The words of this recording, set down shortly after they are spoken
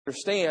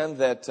Understand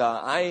that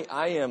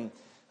I am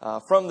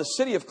from the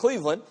city of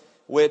Cleveland,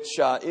 which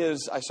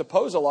is, I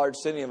suppose, a large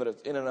city in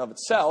and of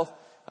itself.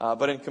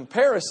 But in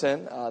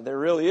comparison, there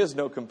really is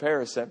no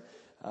comparison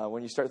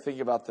when you start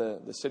thinking about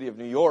the city of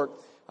New York.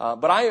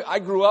 But I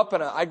grew up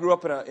in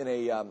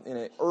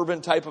an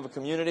urban type of a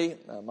community.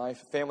 My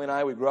family and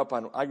I grew up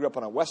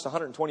on West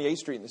 128th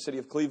Street in the city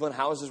of Cleveland.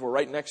 Houses were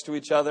right next to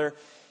each other.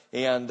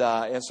 And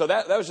so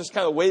that was just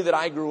kind of the way that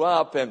I grew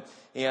up. And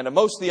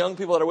most of the young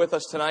people that are with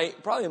us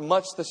tonight, probably in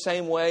much the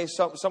same way,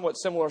 somewhat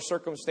similar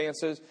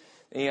circumstances.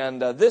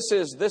 And this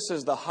is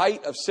the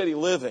height of city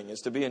living, is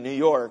to be in New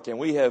York. And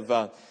we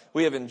have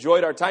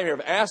enjoyed our time here.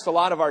 I've asked a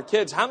lot of our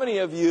kids, how many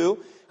of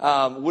you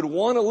would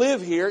want to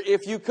live here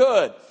if you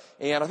could?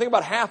 And I think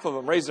about half of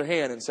them raised their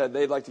hand and said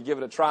they'd like to give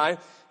it a try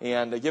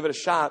and give it a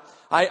shot.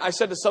 I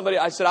said to somebody,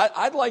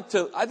 I'd like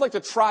to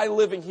try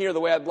living here the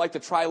way I'd like to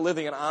try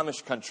living in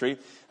Amish country,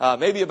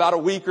 maybe about a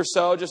week or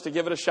so, just to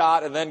give it a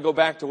shot, and then go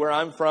back to where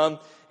I'm from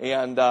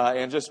and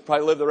just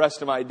probably live the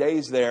rest of my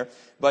days there.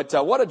 But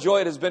what a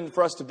joy it has been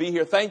for us to be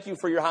here. Thank you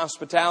for your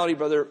hospitality,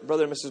 brother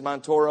and Mrs.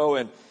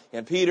 Montoro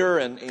and Peter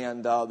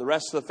and the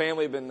rest of the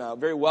family have been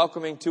very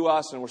welcoming to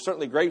us, and we're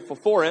certainly grateful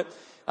for it.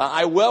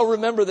 I well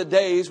remember the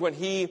days when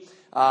he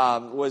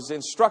was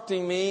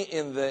instructing me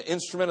in the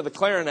instrument of the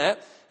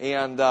clarinet,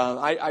 and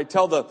I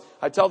tell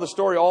the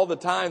story all the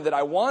time that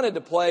I wanted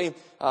to play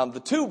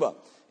the tuba.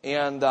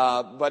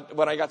 But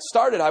when I got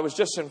started, I was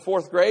just in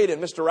fourth grade,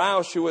 and Mr.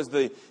 Roush, who was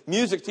the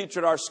music teacher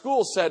at our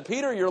school, said,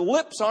 "Peter, your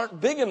lips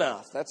aren't big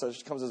enough." That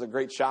comes as a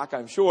great shock,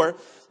 I'm sure.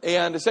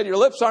 And he said, "Your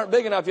lips aren't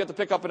big enough. You have to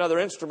pick up another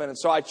instrument." And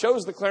so I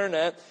chose the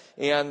clarinet,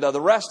 and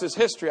the rest is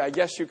history, I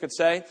guess you could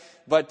say.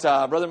 But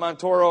Brother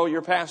Montoro,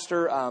 your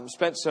pastor,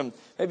 spent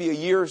maybe a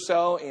year or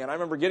so, and I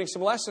remember getting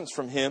some lessons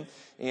from him,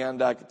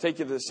 and I could take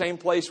you to the same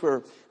place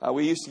where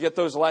we used to get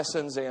those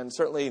lessons, and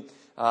certainly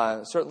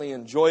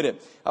enjoyed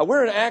it.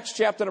 We're in Acts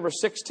chapter number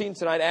 16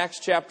 tonight, Acts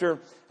chapter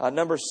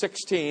number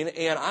 16,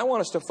 and I want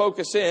us to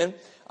focus in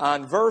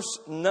on verse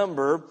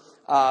number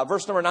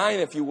 9,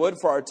 if you would,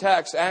 for our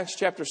text, Acts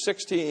chapter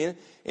 16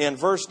 and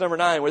verse number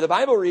 9, where the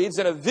Bible reads,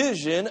 "And a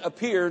vision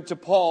appeared to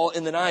Paul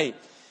in the night.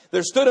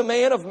 There stood a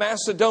man of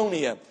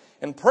Macedonia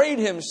and prayed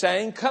him,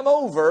 saying, 'Come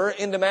over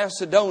into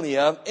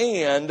Macedonia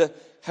and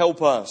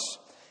help us.'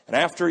 And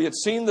after he had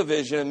seen the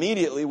vision,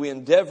 immediately we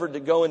endeavored to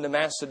go into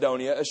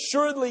Macedonia,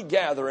 assuredly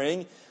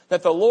gathering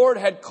that the Lord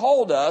had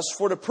called us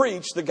for to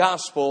preach the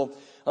gospel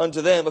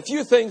unto them." A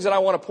few things that I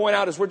want to point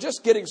out as we're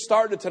just getting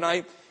started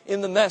tonight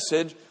in the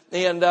message,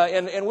 and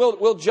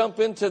we'll jump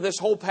into this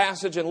whole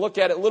passage and look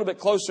at it a little bit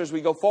closer as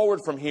we go forward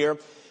from here.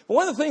 But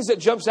one of the things that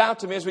jumps out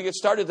to me as we get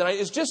started tonight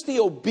is just the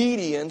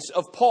obedience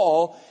of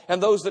Paul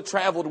and those that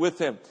traveled with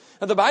him.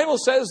 And the Bible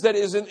says that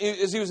as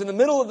he was in the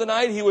middle of the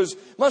night, he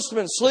must have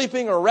been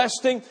sleeping or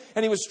resting,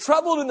 and he was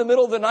troubled in the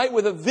middle of the night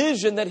with a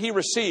vision that he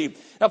received.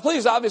 Now,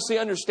 please obviously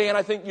understand,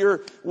 I think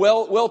you're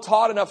well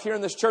taught enough here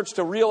in this church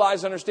to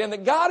realize, understand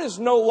that God is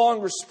no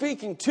longer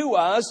speaking to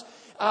us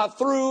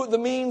through the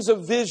means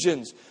of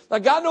visions. Now,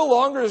 God no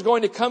longer is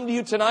going to come to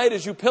you tonight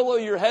as you pillow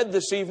your head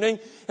this evening,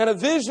 and a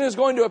vision is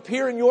going to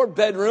appear in your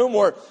bedroom,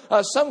 or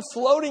some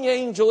floating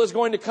angel is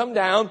going to come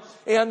down,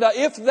 and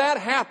if that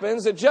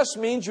happens, it just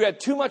means you had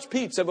too much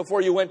pizza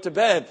before you went to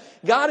bed.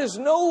 God is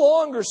no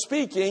longer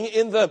speaking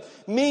in the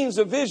means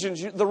of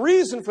visions. The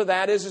reason for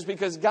that is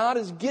because God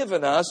has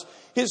given us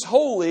His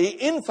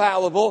holy,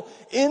 infallible,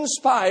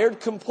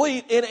 inspired,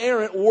 complete,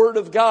 inerrant Word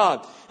of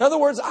God. In other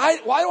words,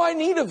 why do I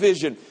need a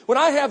vision when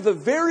I have the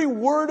very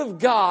Word of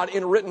God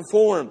in written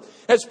form?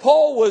 As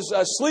Paul was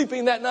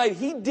sleeping that night,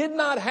 he did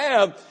not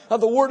have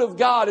the Word of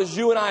God as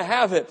you and I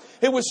have it.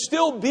 It was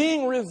still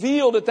being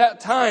revealed at that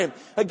time.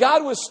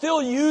 God was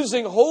still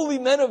using holy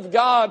men of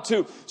God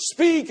to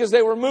speak as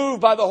they were moved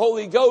by the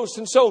Holy Ghost.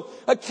 And so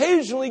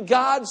occasionally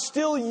God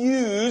still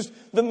used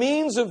the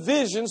means of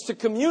visions to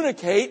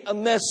communicate a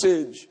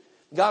message.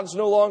 God's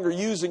no longer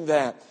using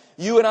that.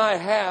 You and I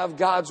have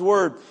God's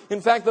Word.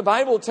 In fact, the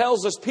Bible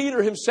tells us,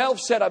 Peter himself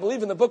said, I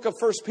believe in the book of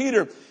 1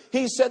 Peter,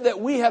 he said that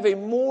we have a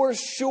more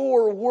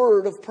sure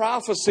word of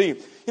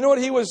prophecy. You know what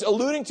he was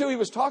alluding to? He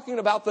was talking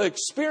about the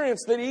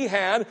experience that he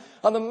had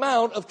on the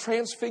Mount of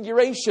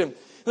Transfiguration.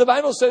 The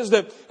Bible says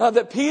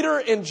that Peter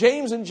and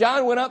James and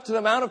John went up to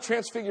the Mount of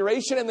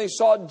Transfiguration, and they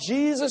saw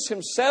Jesus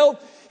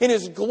himself in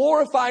His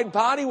glorified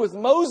body with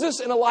Moses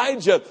and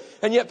Elijah.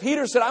 And yet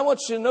Peter said, I want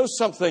you to know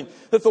something,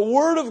 that the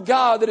Word of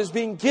God that is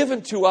being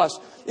given to us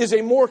is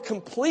a more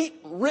complete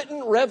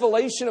written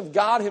revelation of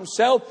God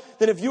Himself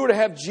than if you were to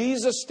have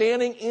Jesus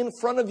standing in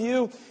front of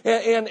you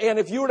and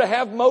if you were to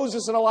have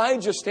Moses and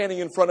Elijah standing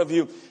in front of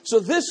you. So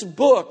this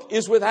book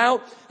is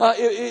without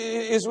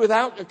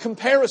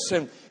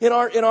comparison in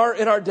our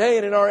day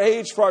and in our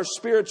age for our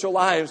spiritual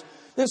lives.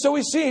 And so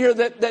we see here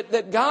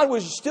that God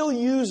was still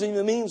using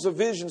the means of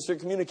visions to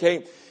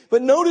communicate.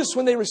 But notice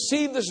when they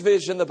received this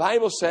vision, the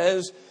Bible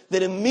says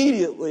that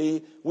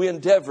immediately we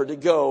endeavored to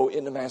go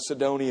into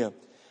Macedonia.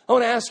 I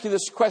want to ask you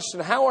this question.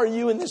 How are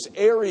you in this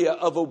area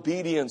of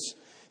obedience?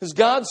 As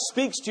God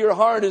speaks to your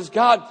heart, as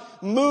God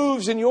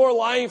moves in your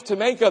life to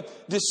make a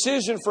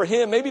decision for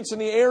Him. Maybe it's in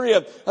the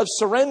area of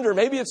surrender.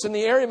 Maybe it's in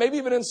the area, maybe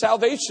even in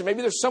salvation.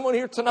 Maybe there's someone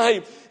here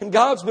tonight and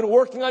God's been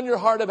working on your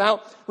heart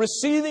about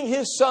receiving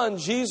His Son,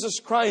 Jesus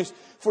Christ,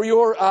 for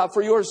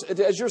yours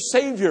as your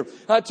Savior,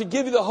 to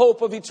give you the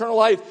hope of eternal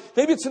life.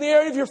 Maybe it's in the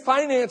area of your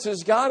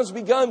finances. God has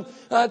begun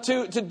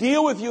to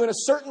deal with you in a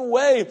certain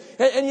way,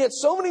 and yet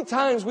so many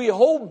times we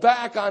hold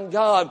back on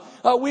God.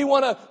 We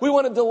want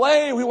to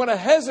delay. We want to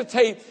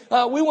hesitate.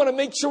 We want to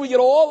make sure we get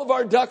all of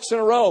our ducks in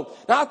a row.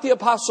 Not the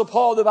Apostle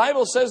Paul. The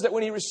Bible says that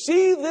when he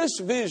received this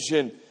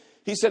vision,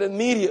 he said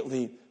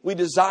immediately we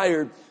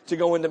desired to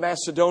go into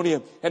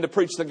Macedonia and to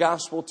preach the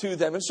gospel to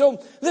them. And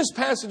so this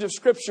passage of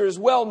Scripture is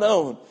well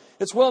known.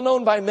 It's well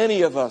known by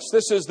many of us.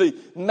 This is the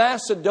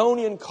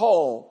Macedonian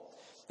call.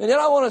 And yet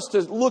I want us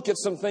to look at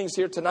some things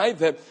here tonight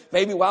that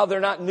maybe while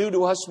they're not new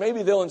to us,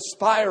 maybe they'll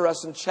inspire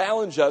us and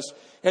challenge us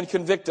and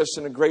convict us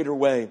in a greater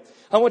way.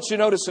 I want you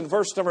to notice in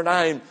verse number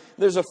 9,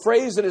 there's a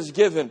phrase that is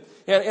given,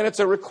 and it's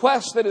a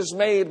request that is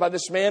made by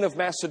this man of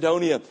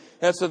Macedonia.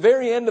 And it's the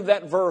very end of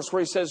that verse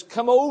where he says,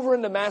 "Come over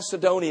into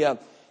Macedonia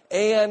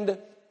and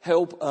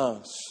help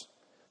us."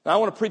 Now, I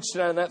want to preach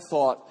tonight on that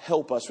thought,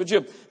 help us. Would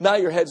you bow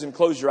your heads and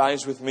close your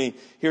eyes with me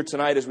here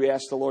tonight as we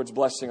ask the Lord's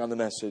blessing on the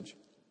message?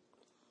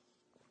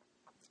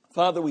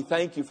 Father, we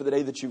thank you for the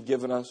day that you've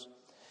given us.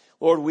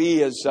 Lord,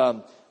 we as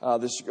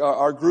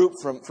our group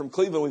from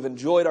Cleveland, we've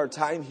enjoyed our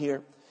time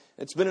here.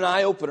 It's been an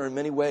eye-opener in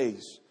many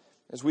ways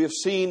as we have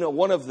seen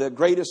one of the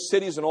greatest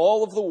cities in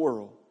all of the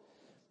world.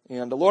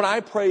 And Lord, I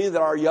pray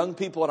that our young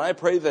people and I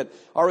pray that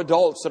our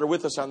adults that are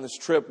with us on this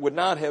trip would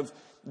not have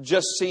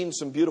just seen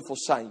some beautiful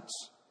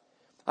sights.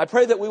 I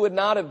pray that we would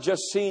not have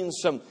just seen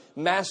some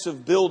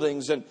massive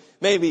buildings and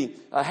maybe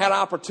had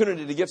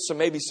opportunity to get some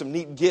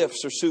neat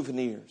gifts or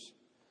souvenirs.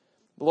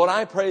 But Lord,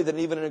 I pray that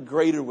even in a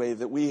greater way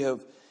that we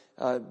have,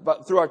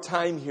 through our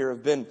time here,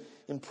 have been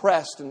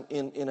impressed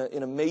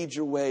in a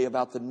major way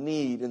about the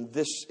need in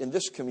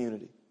this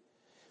community.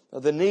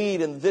 The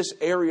need in this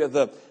area,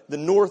 the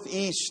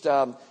northeast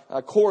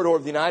corridor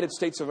of the United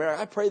States of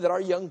America. I pray that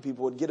our young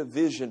people would get a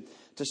vision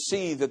to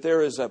see that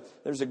there's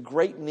a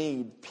great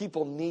need.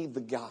 People need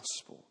the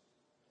gospel.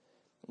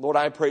 Lord,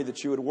 I pray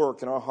that you would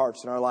work in our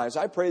hearts and our lives.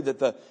 I pray that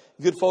the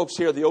good folks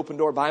here at the Open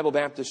Door Bible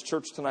Baptist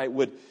Church tonight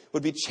would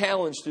be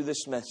challenged through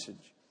this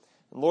message.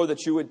 And Lord,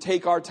 that you would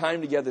take our time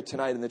together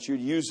tonight and that you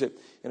would use it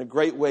in a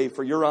great way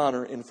for your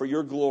honor and for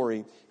your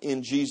glory.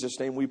 In Jesus'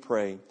 name we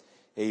pray.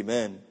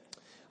 Amen.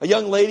 A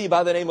young lady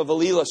by the name of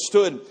Alila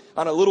stood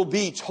on a little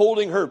beach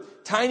holding her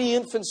tiny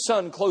infant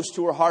son close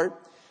to her heart.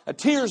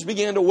 Tears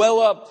began to well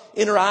up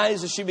in her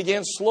eyes as she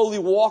began slowly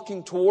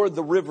walking toward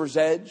the river's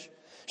edge.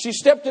 She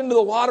stepped into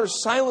the water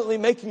silently,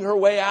 making her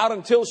way out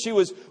until she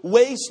was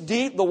waist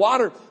deep, the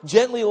water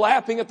gently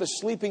lapping at the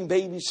sleeping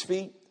baby's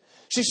feet.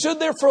 She stood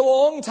there for a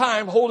long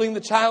time, holding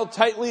the child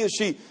tightly as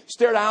she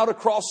stared out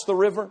across the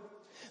river.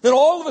 Then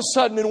all of a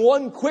sudden, in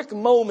one quick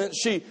moment,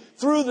 she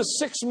threw the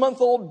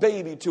 6-month-old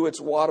baby to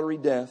its watery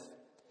death.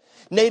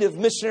 Native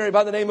missionary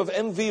by the name of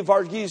M.V.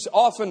 Varghese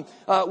often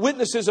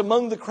witnesses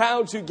among the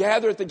crowds who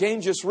gather at the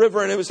Ganges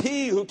River. And it was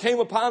he who came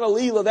upon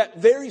Alila that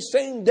very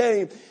same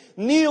day,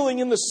 kneeling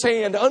in the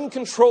sand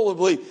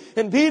uncontrollably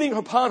and beating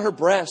upon her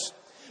breast.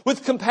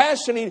 With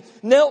compassion, he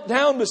knelt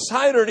down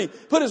beside her and he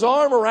put his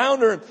arm around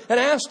her and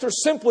asked her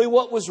simply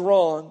what was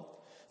wrong.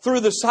 Through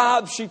the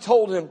sobs, she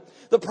told him,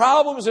 "The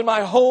problems in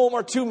my home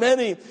are too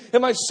many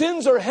and my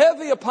sins are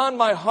heavy upon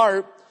my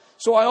heart.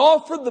 So I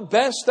offered the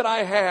best that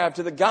I have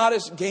to the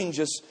goddess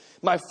Ganges,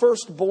 my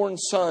firstborn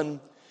son."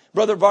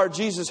 Brother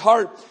Varghese's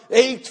heart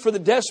ached for the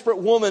desperate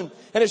woman.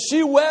 And as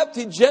she wept,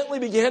 he gently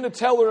began to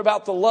tell her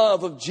about the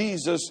love of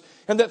Jesus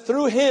and that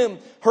through him,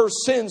 her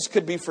sins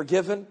could be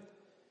forgiven.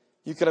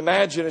 You can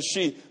imagine as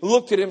she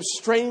looked at him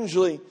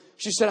strangely,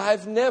 she said,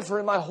 "I've never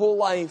in my whole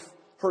life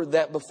heard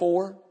that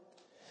before."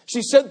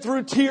 She said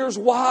through tears,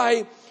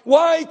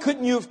 Why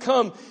couldn't you have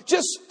come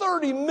just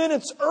 30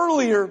 minutes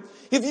earlier?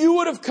 If you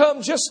would have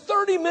come just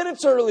 30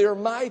 minutes earlier,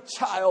 my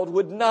child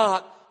would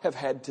not have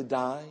had to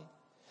die.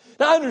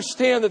 Now, I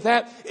understand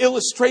that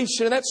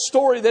illustration and that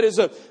story that is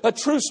a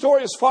true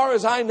story as far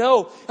as I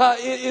know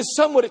is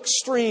somewhat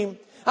extreme.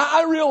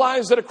 I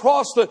realize that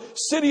across the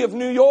city of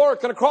New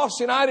York and across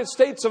the United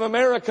States of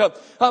America,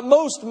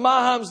 most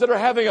moms that are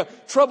having a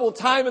troubled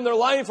time in their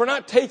life are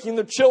not taking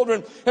their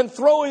children and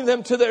throwing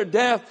them to their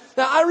death.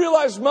 Now, I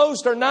realize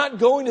most are not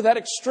going to that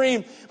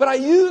extreme, but I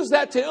use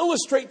that to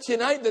illustrate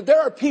tonight that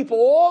there are people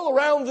all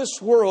around this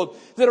world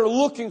that are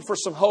looking for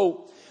some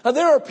hope.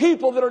 There are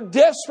people that are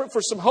desperate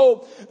for some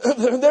hope.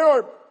 There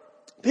are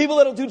People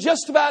that'll do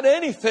just about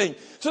anything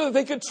so that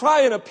they could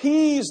try and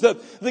appease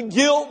the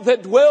guilt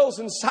that dwells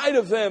inside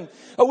of them.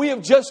 We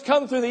have just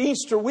come through the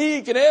Easter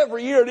week, and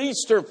every year at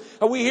Easter,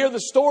 we hear the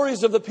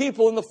stories of the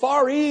people in the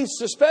Far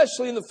East,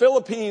 especially in the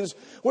Philippines,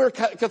 where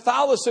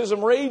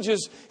Catholicism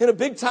rages in a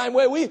big time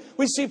way.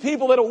 We see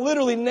people that'll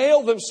literally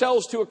nail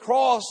themselves to a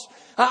cross.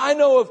 I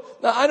know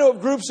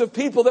of groups of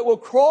people that will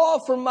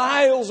crawl for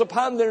miles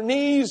upon their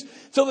knees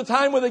till the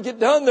time when they get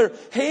done. Their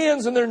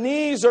hands and their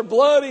knees are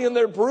bloody and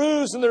they're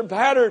bruised and they're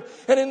battered.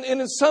 And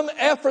in some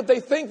effort, they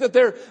think that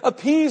they're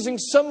appeasing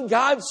some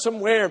God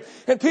somewhere.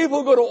 And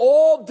people go to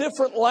all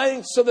different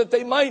lengths so that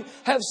they might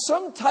have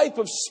some type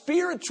of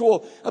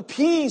spiritual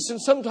peace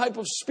and some type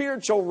of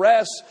spiritual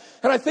rest.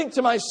 And I think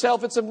to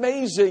myself, it's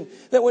amazing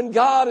that when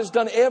God has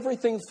done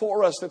everything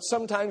for us, that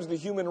sometimes the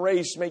human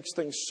race makes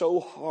things so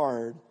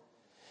hard.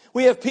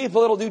 We have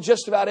people that'll do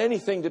just about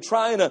anything to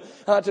try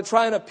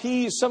and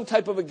appease some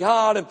type of a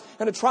God and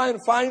to try and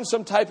find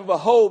some type of a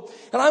hope.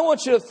 And I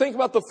want you to think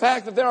about the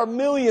fact that there are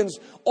millions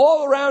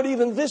all around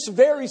even this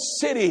very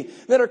city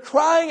that are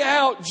crying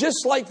out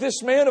just like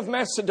this man of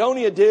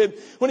Macedonia did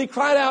when he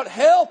cried out,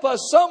 "Help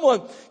us,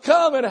 someone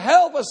come and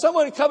help us,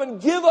 someone come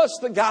and give us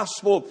the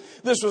gospel."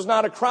 This was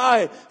not a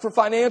cry for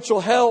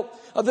financial help.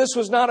 This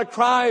was not a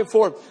cry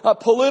for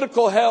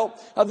political help.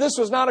 This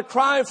was not a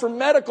cry for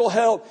medical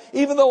help,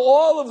 even though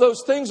all of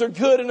those things are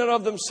good in and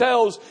of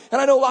themselves.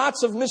 And I know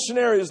lots of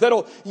missionaries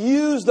that'll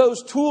use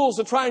those tools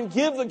to try and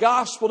give the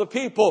gospel to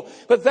people.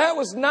 But that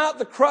was not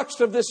the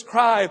crux of this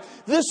cry.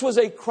 This was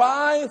a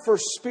cry for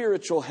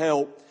spiritual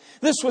help.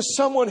 This was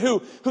someone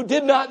who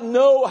did not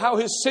know how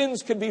his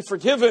sins could be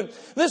forgiven.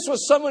 This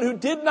was someone who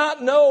did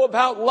not know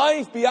about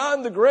life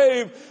beyond the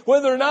grave,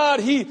 whether or not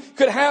he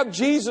could have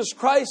Jesus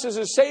Christ as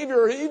his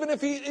Savior, or even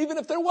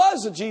if there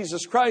was a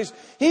Jesus Christ,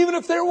 even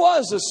if there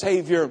was a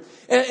Savior.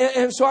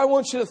 And so I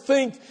want you to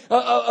think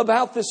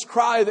about this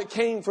cry that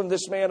came from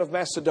this man of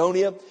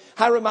Macedonia.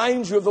 I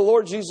remind you of the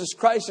Lord Jesus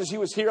Christ as he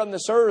was here on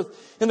this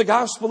earth in the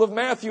Gospel of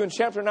Matthew in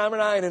chapter number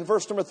 9 and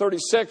verse number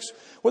 36,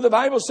 where the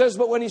Bible says,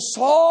 "But when he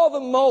saw the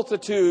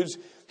multitudes,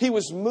 he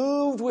was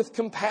moved with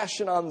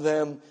compassion on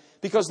them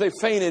because they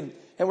fainted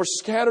and were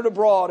scattered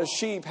abroad as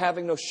sheep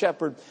having no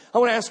shepherd." I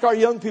want to ask our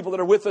young people that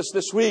are with us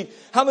this week,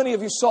 how many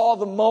of you saw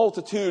the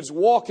multitudes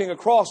walking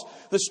across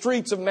the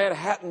streets of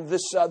Manhattan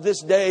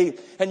this day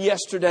and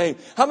yesterday?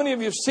 How many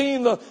of you have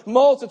seen the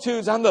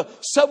multitudes on the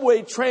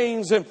subway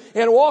trains and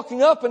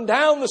walking up and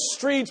down the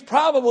streets?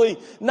 Probably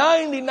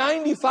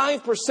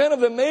 95%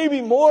 of them,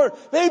 maybe more,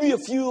 maybe a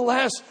few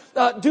less,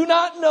 do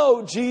not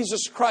know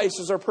Jesus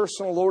Christ as our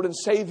personal Lord and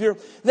Savior.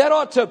 That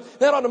ought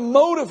to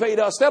motivate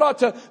us. That ought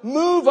to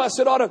move us.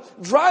 It ought to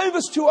drive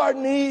us to our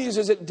knees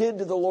as it did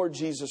to the Lord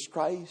Jesus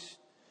Christ.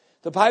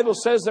 The Bible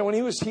says that when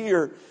he was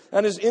here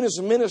and in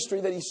his ministry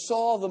that he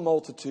saw the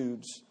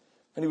multitudes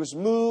and he was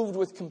moved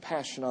with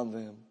compassion on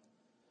them.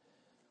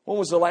 When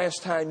was the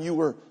last time you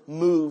were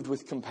moved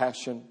with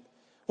compassion?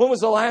 When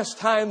was the last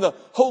time the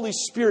Holy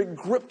Spirit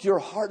gripped your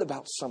heart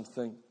about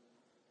something?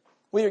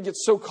 We get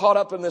so caught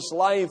up in this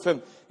life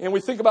and we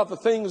think about the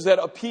things that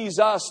appease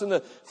us and the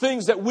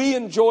things that we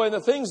enjoy and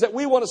the things that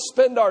we want to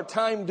spend our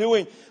time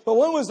doing. But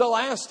when was the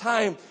last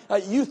time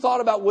you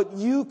thought about what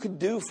you could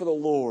do for the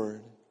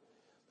Lord?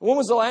 When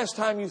was the last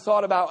time you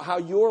thought about how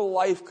your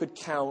life could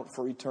count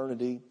for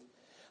eternity?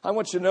 I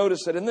want you to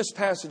notice that in this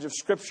passage of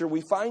Scripture,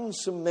 we find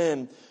some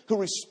men who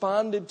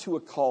responded to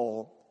a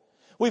call.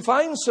 We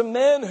find some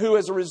men who,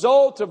 as a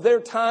result of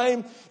their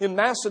time in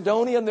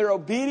Macedonia and their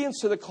obedience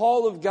to the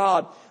call of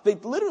God, they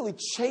literally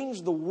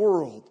changed the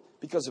world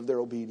because of their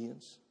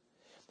obedience.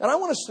 And I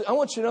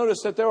want you to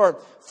notice that there are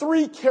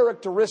three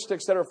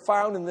characteristics that are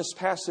found in this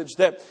passage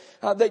that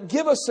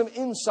give us some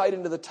insight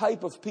into the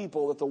type of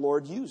people that the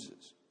Lord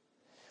uses.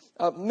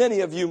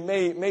 Many of you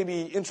may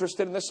be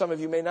interested in this, some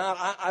of you may not.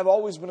 I've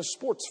always been a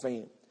sports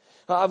fan.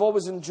 I've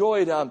always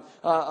enjoyed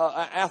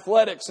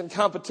athletics and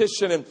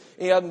competition,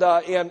 and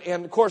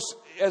of course,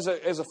 as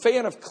a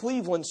fan of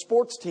Cleveland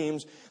sports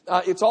teams,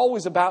 it's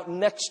always about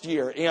next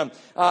year. And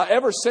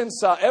ever since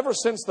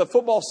the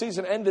football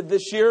season ended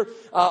this year,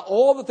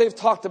 all that they've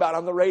talked about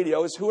on the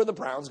radio is who are the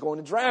Browns going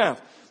to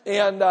draft.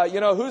 And,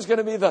 who's going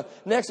to be the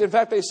next. In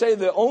fact, they say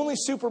the only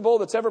Super Bowl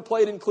that's ever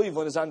played in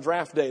Cleveland is on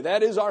draft day.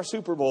 That is our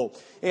Super Bowl.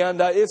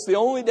 And it's the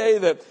only day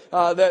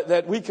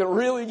that we can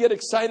really get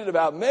excited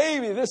about.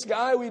 Maybe this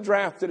guy we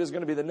drafted is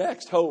going to be the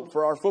next hope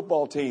for our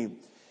football team.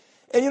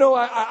 And,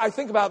 I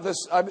think about this.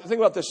 I think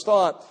about this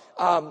thought.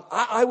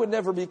 I would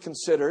never be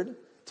considered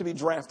to be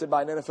drafted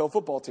by an NFL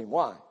football team.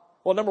 Why?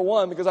 Well, number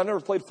one, because I've never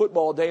played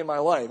football a day in my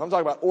life. I'm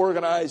talking about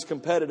organized,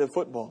 competitive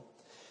football.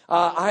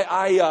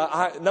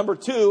 Number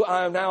two,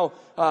 I am now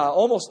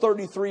almost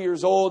 33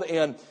 years old,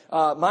 and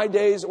my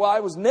days, well, I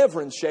was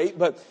never in shape,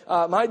 but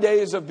my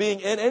days of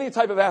being in any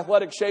type of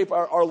athletic shape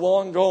are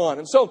long gone.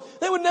 And so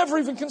they would never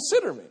even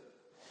consider me.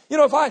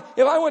 If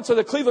I went to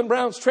the Cleveland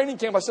Browns training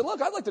camp, I said,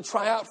 look, I'd like to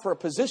try out for a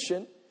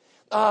position.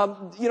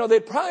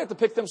 they'd probably have to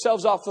pick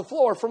themselves off the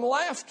floor from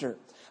laughter.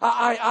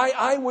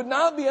 I would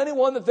not be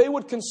anyone that they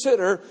would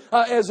consider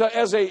as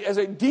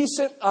a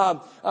decent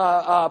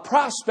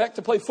prospect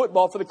to play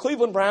football for the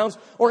Cleveland Browns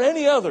or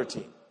any other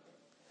team.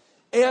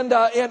 And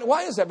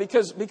why is that?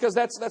 Because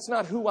that's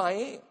not who I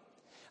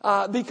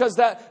am. Because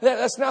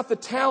that's not the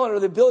talent or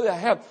the ability I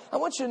have. I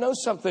want you to know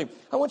something.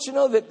 I want you to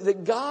know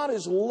that God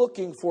is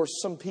looking for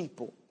some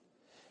people.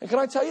 And can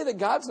I tell you that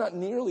God's not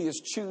nearly as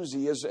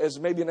choosy as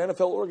maybe an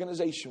NFL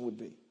organization would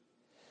be.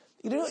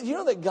 You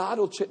know that God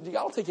will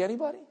take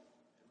anybody?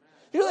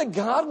 You know that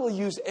God will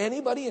use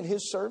anybody in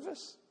His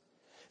service?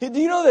 Do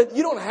you know that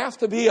you don't have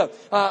to be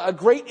a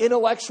great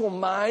intellectual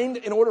mind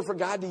in order for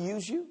God to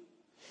use you?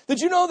 Did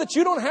you know that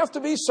you don't have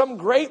to be some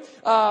great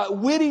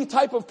witty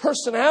type of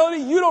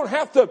personality? You don't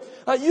have to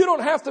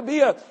be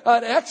an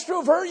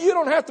extrovert. You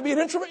don't have to be an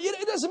introvert.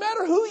 It doesn't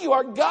matter who you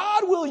are.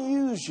 God will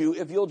use you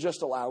if you'll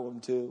just allow Him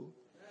to.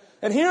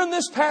 And here in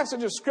this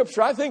passage of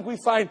Scripture, I think we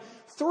find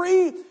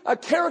three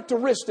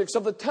characteristics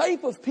of the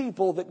type of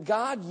people that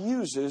God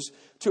uses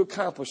to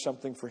accomplish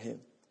something for Him.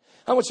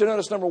 I want you to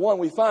notice, number one,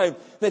 we find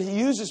that He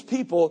uses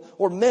people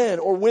or men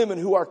or women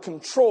who are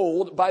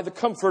controlled by the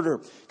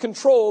Comforter.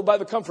 Controlled by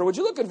the Comforter. Would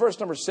you look at verse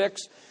number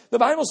 6? The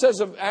Bible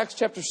says of Acts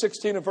chapter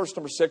 16 and verse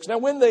number 6, "Now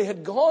when they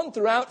had gone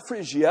throughout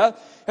Phrygia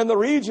and the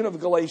region of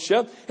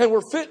Galatia, and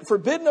were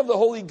forbidden of the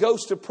Holy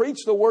Ghost to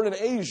preach the word in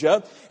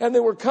Asia, and they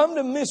were come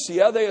to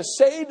Mysia, they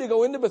essayed to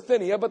go into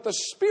Bithynia, but the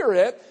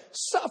Spirit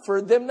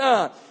suffered them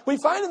not." We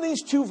find in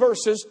these two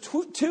verses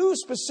two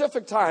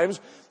specific times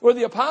where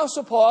the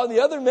Apostle Paul and the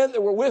other men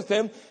that were with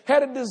him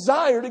had a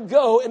desire to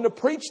go and to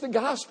preach the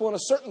gospel in a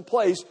certain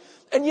place,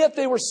 and yet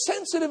they were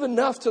sensitive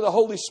enough to the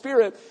Holy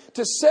Spirit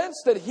to sense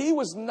that He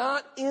was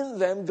not in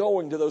them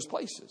going to those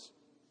places.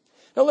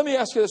 Now let me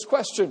ask you this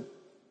question.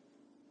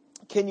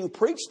 Can you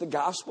preach the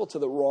gospel to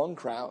the wrong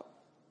crowd?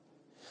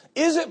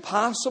 Is it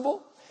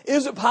possible?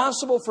 Is it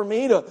possible for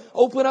me to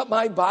open up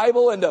my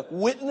Bible and to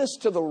witness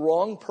to the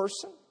wrong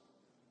person?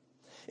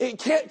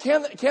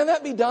 Can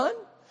that be done?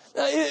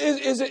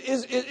 Does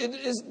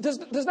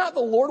not the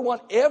Lord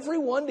want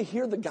everyone to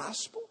hear the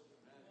gospel?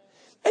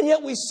 And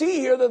yet we see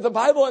here that the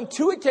Bible on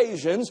two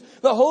occasions,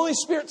 the Holy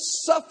Spirit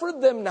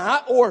suffered them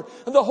not, or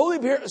the Holy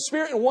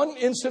Spirit in one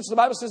instance, the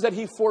Bible says that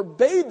He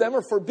forbade them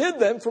or forbid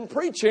them from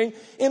preaching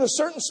in a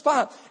certain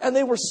spot. And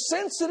they were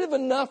sensitive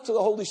enough to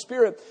the Holy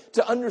Spirit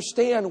to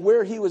understand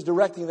where He was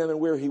directing them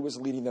and where He was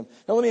leading them.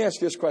 Now let me ask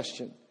you this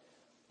question.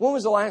 When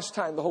was the last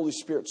time the Holy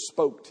Spirit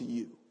spoke to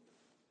you?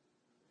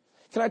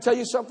 Can I tell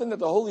you something? That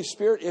the Holy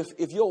Spirit,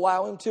 if you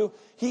allow Him to,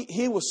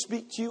 He will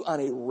speak to you on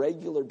a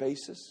regular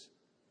basis.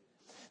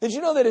 Did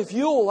you know that if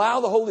you allow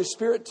the Holy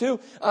Spirit to,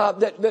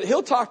 that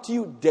He'll talk to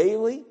you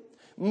daily,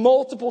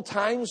 multiple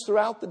times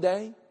throughout the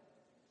day?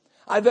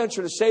 I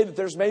venture to say that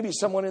there's maybe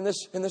someone in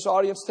this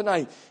audience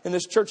tonight, in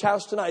this church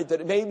house tonight,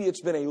 that maybe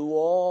it's been a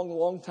long,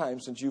 long time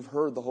since you've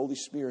heard the Holy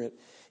Spirit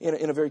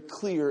in a very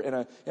clear, in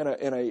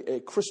a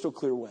crystal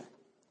clear way.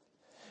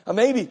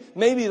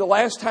 Maybe the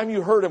last time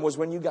you heard Him was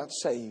when you got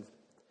saved.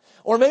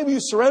 Or maybe you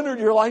surrendered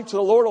your life to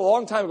the Lord a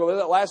long time ago.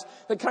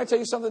 Can I tell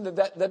you something?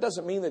 That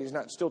doesn't mean that He's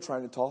not still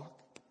trying to talk.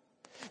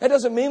 It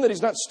doesn't mean that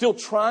He's not still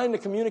trying to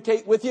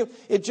communicate with you.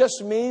 It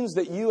just means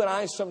that you and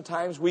I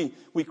sometimes we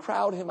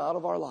crowd Him out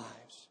of our lives.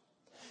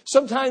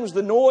 Sometimes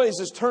the noise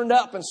is turned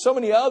up in so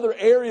many other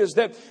areas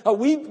that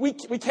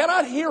we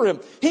cannot hear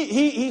Him.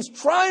 He's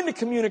trying to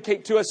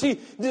communicate to us. He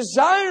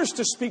desires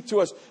to speak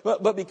to us.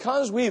 But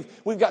because we've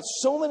got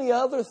so many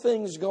other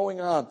things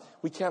going on,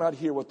 we cannot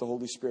hear what the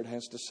Holy Spirit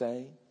has to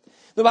say.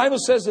 The Bible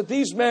says that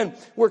these men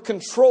were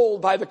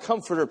controlled by the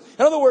Comforter.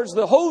 In other words,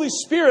 the Holy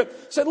Spirit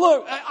said,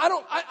 "Look,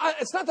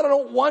 it's not that I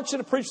don't want you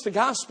to preach the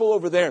gospel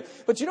over there,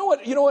 but you know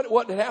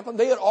what had happened?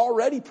 They had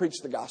already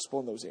preached the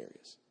gospel in those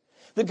areas.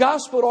 The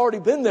gospel had already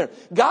been there.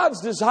 God's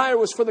desire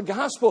was for the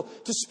gospel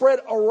to spread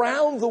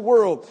around the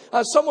world.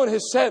 Someone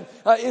has said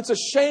it's the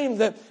shame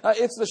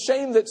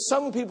that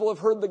some people have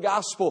heard the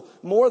gospel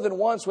more than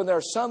once when there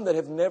are some that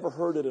have never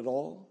heard it at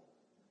all."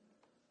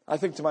 I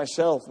think to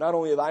myself, not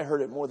only have I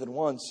heard it more than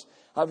once,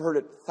 I've heard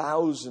it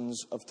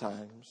thousands of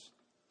times.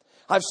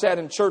 I've sat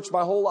in church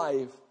my whole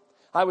life.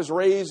 I was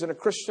raised in a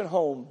Christian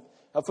home.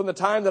 From the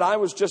time that I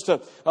was just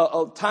a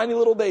tiny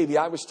little baby,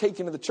 I was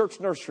taken to the church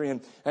nursery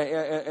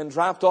and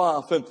dropped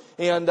off.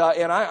 And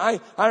I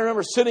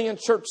remember sitting in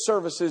church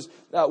services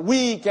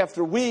week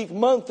after week,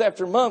 month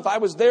after month. I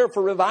was there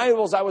for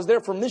revivals. I was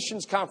there for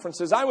missions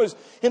conferences. I was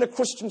in a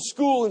Christian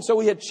school, and so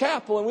we had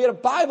chapel and we had a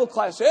Bible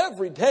class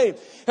every day.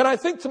 And I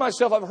think to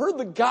myself, I've heard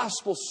the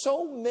gospel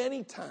so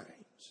many times.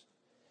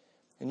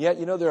 And yet,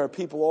 there are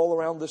people all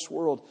around this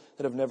world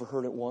that have never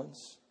heard it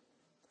once.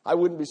 I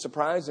wouldn't be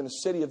surprised in a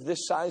city of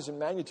this size and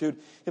magnitude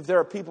if there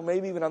are people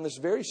maybe even on this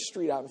very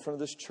street out in front of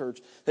this church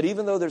that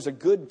even though there's a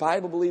good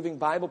Bible-believing,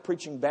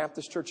 Bible-preaching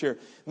Baptist church here,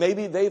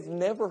 maybe they've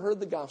never heard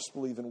the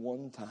gospel even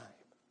one time.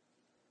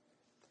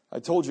 I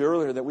told you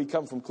earlier that we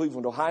come from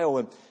Cleveland, Ohio,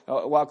 and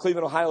while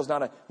Cleveland, Ohio is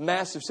not a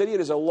massive city,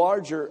 it is a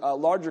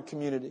larger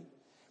community.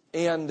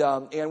 And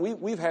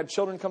we've had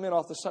children come in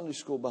off the Sunday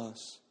school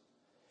bus.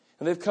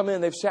 And they've come in,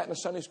 they've sat in a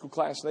Sunday school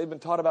class, and they've been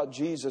taught about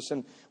Jesus.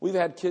 And we've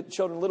had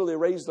children literally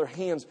raise their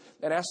hands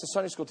and ask the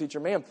Sunday school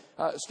teacher,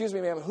 excuse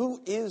me, ma'am,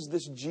 who is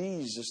this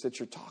Jesus that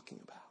you're talking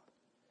about?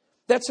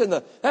 That's in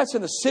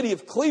the city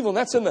of Cleveland.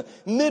 That's in the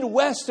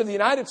Midwest of the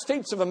United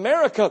States of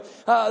America.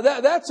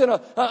 That's in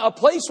a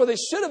place where they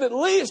should have at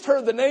least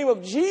heard the name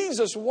of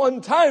Jesus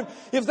one time.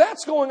 If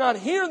that's going on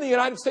here in the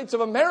United States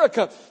of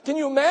America, can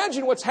you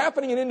imagine what's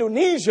happening in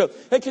Indonesia?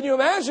 And can you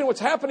imagine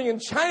what's happening in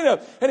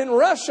China and in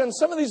Russia and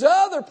some of these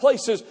other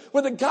places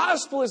where the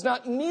gospel is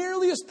not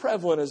nearly as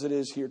prevalent as it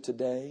is here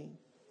today?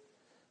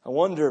 I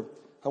wonder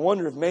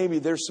if maybe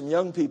there's some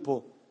young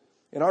people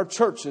in our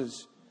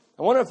churches.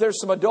 I wonder if there's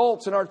some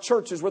adults in our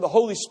churches where the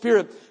Holy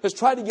Spirit has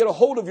tried to get a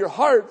hold of your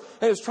heart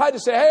and has tried to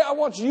say, hey, I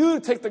want you to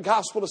take the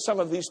gospel to some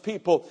of these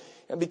people.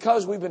 And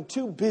because we've been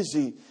too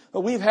busy,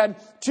 we've had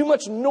too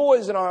much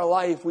noise in our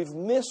life, we've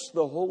missed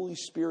the Holy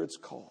Spirit's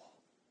call.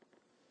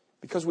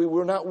 Because we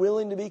were not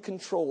willing to be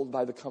controlled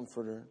by the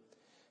Comforter.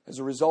 As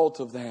a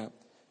result of that,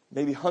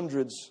 maybe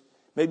hundreds,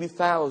 maybe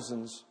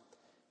thousands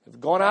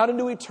have gone out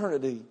into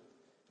eternity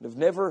and have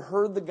never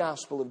heard the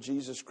gospel of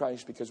Jesus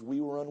Christ because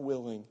we were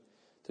unwilling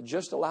to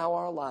just allow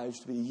our lives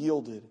to be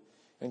yielded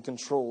and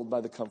controlled by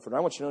the Comforter.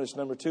 I want you to notice,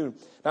 number 2,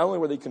 not only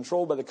were they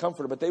controlled by the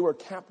Comforter, but they were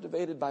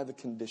captivated by the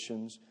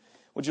conditions.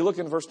 Would you look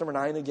in verse number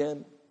 9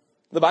 again?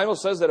 The Bible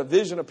says that a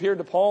vision appeared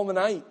to Paul in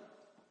the night.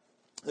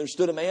 There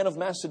stood a man of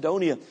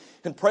Macedonia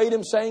and prayed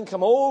him, saying,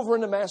 come over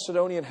into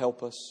Macedonia and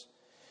help us.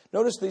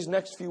 Notice these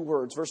next few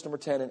words, verse number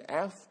 10, and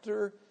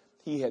after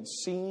he had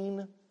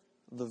seen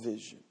the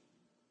vision.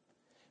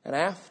 And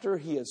after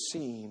he had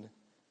seen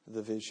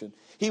the vision,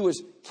 he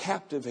was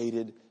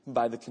captivated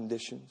by the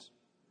conditions.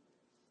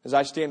 As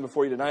I stand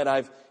before you tonight,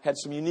 I've had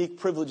some unique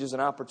privileges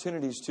and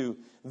opportunities to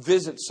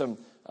visit some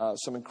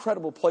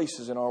incredible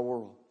places in our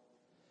world.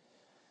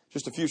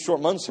 Just a few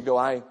short months ago,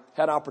 I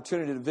had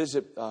opportunity to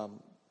visit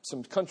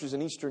some countries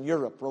in Eastern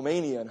Europe,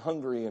 Romania and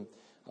Hungary and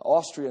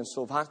Austria and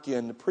Slovakia,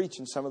 and to preach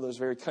in some of those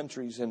very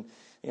countries and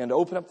to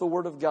open up the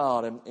Word of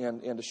God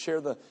and to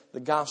share the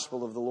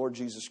gospel of the Lord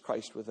Jesus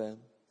Christ with them.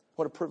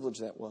 What a privilege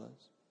that was.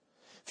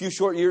 A few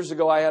short years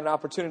ago, I had an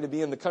opportunity to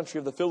be in the country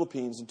of the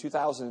Philippines in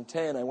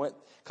 2010. I went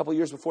a couple of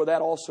years before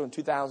that also in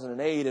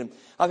 2008. And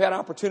I've had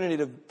opportunity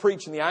to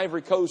preach in the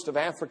Ivory Coast of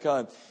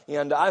Africa.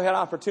 And I've had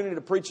opportunity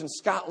to preach in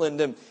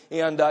Scotland and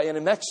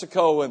in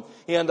Mexico.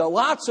 And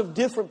lots of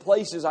different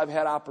places I've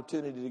had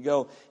opportunity to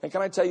go. And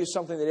can I tell you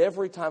something, that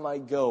every time I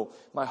go,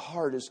 my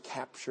heart is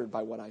captured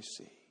by what I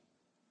see.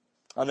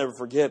 I'll never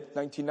forget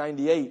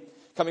 1998.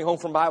 Coming home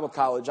from Bible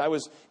college. I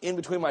was in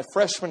between my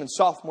freshman and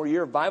sophomore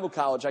year of Bible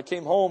college. I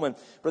came home, and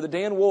Brother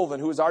Dan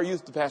Wolven, who was our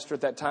youth pastor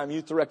at that time,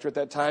 youth director at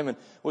that time, and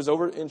was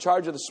over in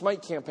charge of the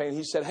Smite campaign,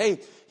 he said,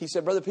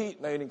 Brother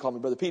Pete, no, he didn't call me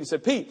Brother Pete. He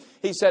said, Pete,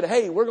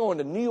 hey, we're going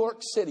to New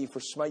York City for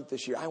Smite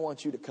this year. I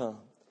want you to come.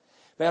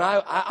 Man,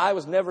 I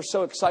was never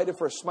so excited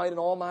for a Smite in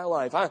all my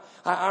life.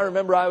 I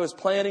remember I was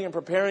planning and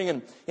preparing,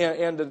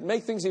 and to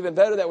make things even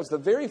better, that was the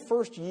very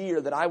first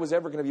year that I was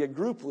ever going to be a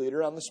group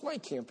leader on the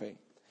Smite campaign.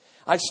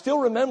 I still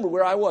remember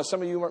where I was.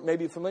 Some of you may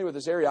be familiar with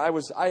this area.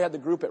 I had the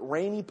group at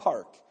Rainey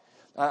Park.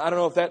 I don't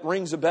know if that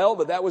rings a bell,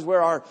 but that was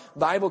where our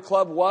Bible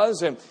club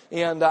was.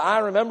 And I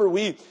remember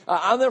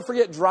I'll never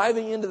forget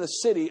driving into the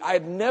city. I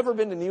had never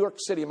been to New York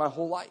City in my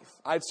whole life.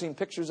 I'd seen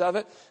pictures of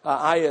it.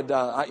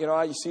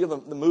 You see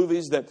the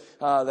movies that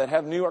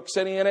have New York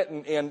City in it.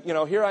 And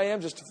here I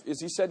am, just,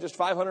 as he said, just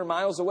 500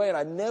 miles away. And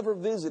I never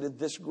visited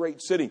this great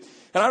city.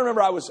 And I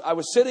remember I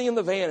was sitting in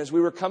the van as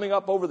we were coming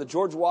up over the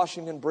George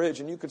Washington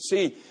Bridge. And you could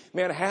see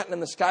Manhattan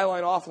and the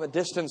skyline off in the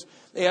distance.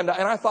 And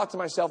I thought to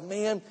myself,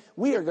 man,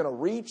 we are going to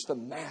reach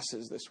the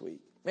masses this week.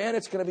 Man,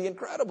 it's going to be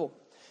incredible.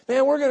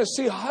 Man, we're going to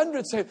see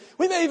hundreds saved.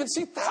 We may even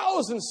see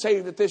thousands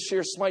saved at this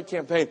year's Smite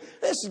campaign.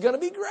 This is going to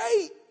be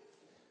great.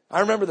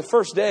 I remember the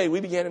first day we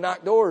began to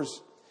knock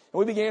doors. And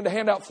we began to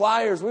hand out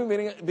flyers. We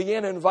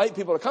began to invite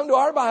people to come to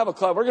our Bible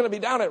club. We're going to be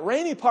down at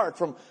Rainey Park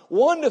from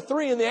 1 to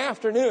 3 in the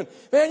afternoon.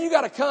 Man, you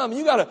got to come.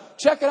 You got to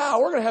check it out.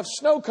 We're going to have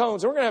snow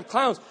cones and we're going to have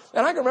clowns.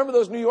 And I can remember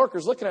those New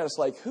Yorkers looking at us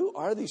like, who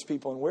are these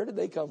people and where did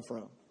they come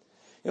from?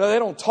 They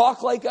don't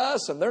talk like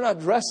us, and they're not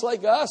dressed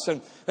like us,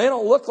 and they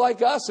don't look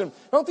like us. And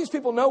don't these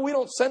people know we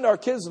don't send our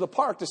kids to the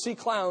park to see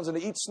clowns and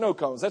to eat snow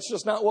cones? That's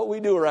just not what we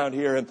do around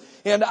here.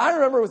 And I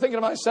remember thinking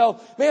to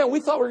myself, man,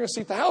 we thought we were going to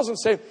see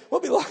thousands saved. We'll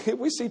be lucky if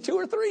we see 2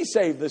 or 3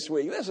 saved this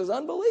week. This is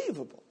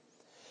unbelievable.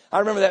 I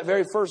remember that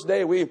very first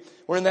day we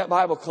were in that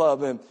Bible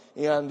club, and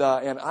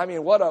I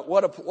mean, what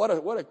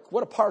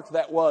a park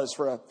that was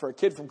for a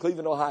kid from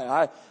Cleveland, Ohio.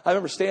 I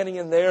remember standing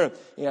in there,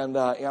 and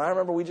I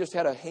remember we just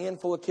had a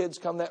handful of kids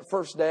come that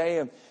first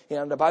day,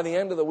 and by the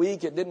end of the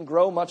week, it didn't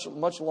grow much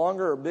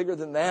longer or bigger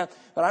than that.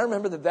 But I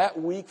remember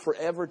that week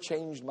forever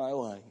changed my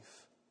life.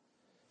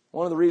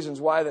 One of the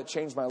reasons why that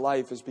changed my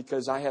life is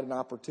because I had an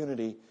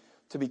opportunity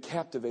to be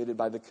captivated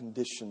by the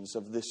conditions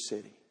of this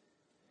city,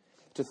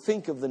 to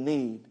think of the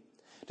need,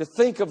 To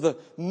think of the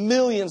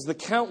millions, the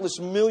countless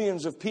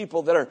millions of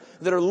people that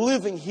are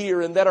living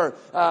here and that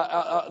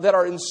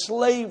are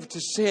enslaved to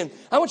sin.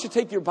 I want you to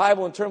take your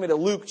Bible and turn me to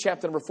Luke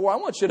chapter number 4. I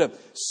want you to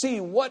see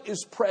what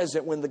is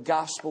present when the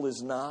gospel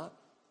is not.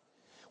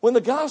 When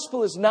the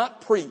gospel is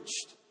not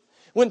preached.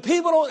 When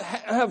people don't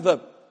have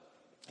the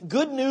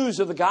good news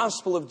of the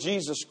gospel of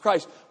Jesus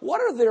Christ, what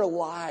are their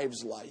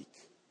lives like?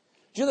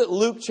 Do you know that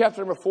Luke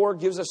chapter number 4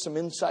 gives us some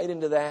insight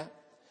into that?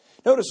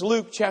 Notice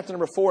Luke chapter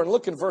number 4 and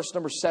look in verse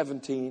number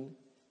 17.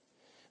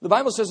 The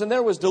Bible says, "And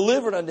there was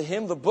delivered unto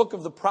him the book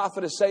of the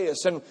prophet Isaiah.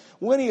 And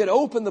when he had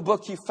opened the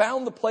book, he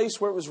found the place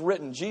where it was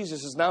written."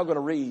 Jesus is now going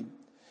to read.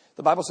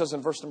 The Bible says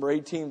in verse number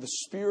 18, "The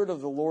Spirit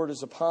of the Lord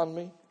is upon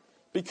me,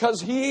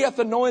 because he hath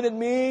anointed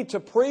me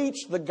to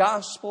preach the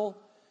gospel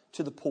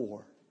to the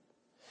poor.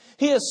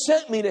 He has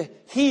sent me to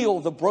heal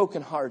the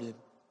brokenhearted,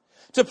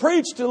 to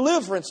preach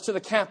deliverance to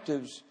the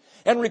captives,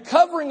 and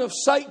recovering of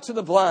sight to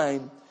the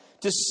blind,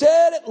 to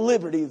set at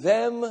liberty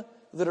them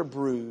that are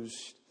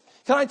bruised."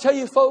 Can I tell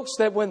you, folks,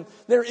 that when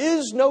there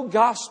is no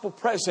gospel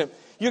present,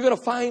 you're going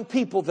to find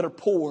people that are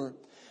poor.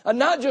 And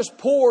not just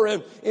poor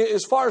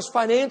as far as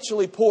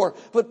financially poor,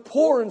 but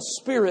poor in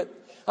spirit.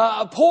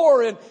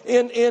 Poor in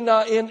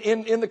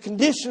the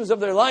conditions of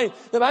their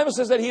life. The Bible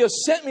says that He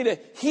has sent me to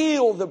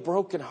heal the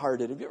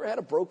brokenhearted. Have you ever had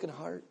a broken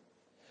heart?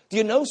 Do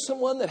you know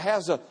someone that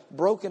has a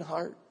broken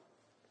heart?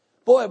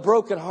 Boy, a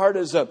broken heart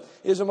is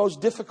a most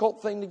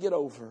difficult thing to get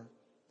over.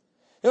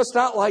 You know, it's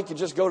not like you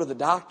just go to the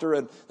doctor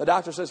and the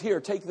doctor says,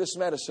 "Here, take this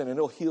medicine and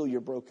it'll heal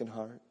your broken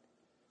heart."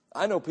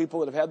 I know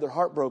people that have had their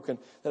heart broken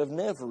that have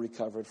never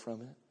recovered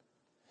from it.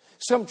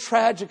 Some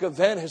tragic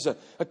event has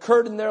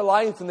occurred in their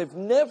life and they've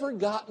never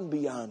gotten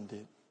beyond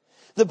it.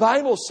 The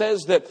Bible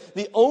says that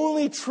the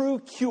only true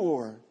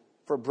cure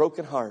for a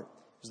broken heart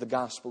is the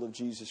gospel of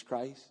Jesus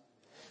Christ.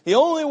 The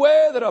only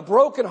way that a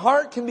broken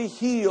heart can be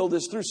healed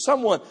is through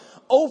someone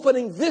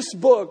opening this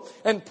book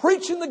and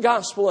preaching the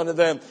gospel unto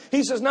them.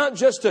 He says not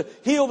just to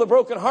heal the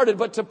brokenhearted,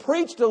 but to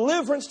preach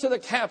deliverance to the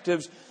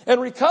captives and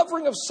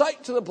recovering of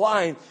sight to the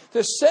blind,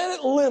 to set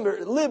at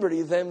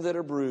liberty them that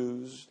are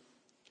bruised.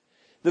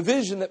 The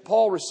vision that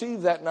Paul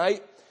received that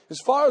night, as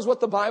far as what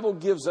the Bible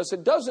gives us,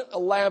 it doesn't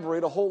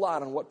elaborate a whole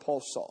lot on what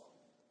Paul saw.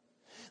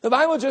 The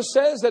Bible just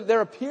says that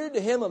there appeared to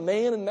him a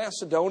man in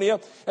Macedonia,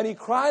 and he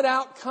cried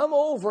out, "Come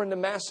over into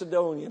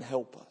Macedonia and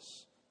help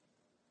us."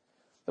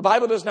 The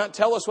Bible does not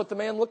tell us what the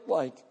man looked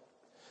like.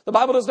 The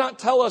Bible does not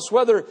tell us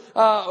whether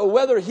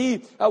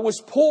he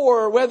was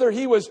poor or whether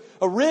he was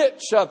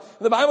rich.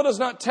 The Bible does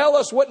not tell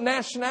us what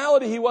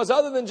nationality he was,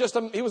 other than just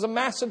he was a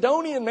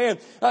Macedonian man.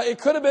 It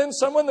could have been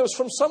someone that was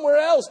from somewhere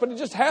else, but he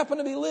just happened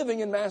to be living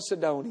in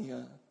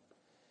Macedonia.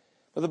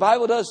 But the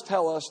Bible does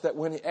tell us that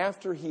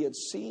after he had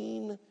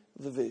seen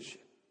the vision,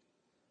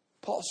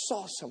 Paul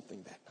saw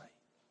something that night.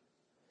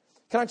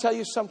 Can I tell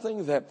you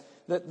something? That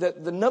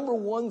the number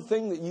one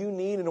thing that you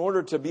need in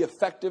order to be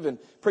effective in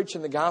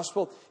preaching the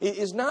gospel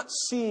is not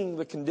seeing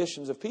the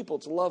conditions of people.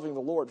 It's loving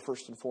the Lord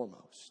first and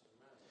foremost.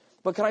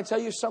 But can I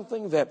tell you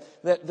something?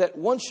 That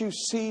once you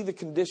see the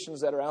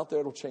conditions that are out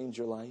there, it'll change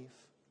your life.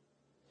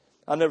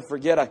 I'll never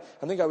forget. I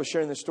think I was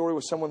sharing this story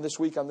with someone this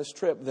week on this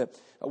trip that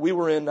we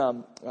were in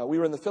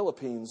the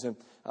Philippines, and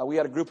we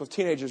had a group of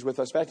teenagers with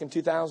us back in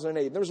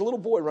 2008. And there was a little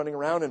boy running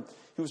around, and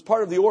he was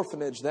part of the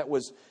orphanage that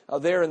was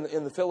there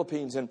in the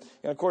Philippines. And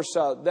of course,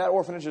 that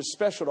orphanage is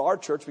special to our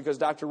church because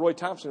Dr. Roy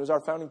Thompson, who was our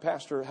founding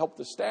pastor, helped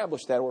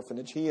establish that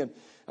orphanage. He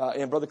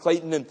and Brother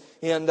Clayton,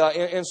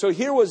 and so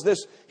here was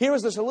this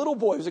little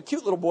boy. He was a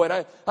cute little boy,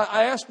 and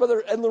I asked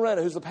Brother Ed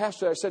Lorena, who's the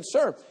pastor. I said,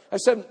 "Sir,"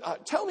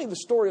 tell me the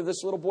story of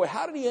this little boy.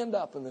 How did he end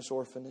up in this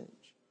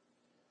orphanage?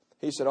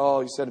 He said,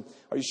 "Are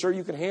you sure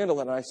you can handle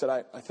it?" And I said,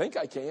 I think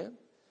I can.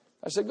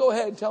 I said, "Go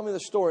ahead and tell me the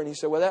story." And he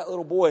said, "Well, that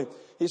little boy,"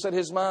 he said,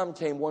 "his mom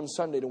came one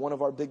Sunday to one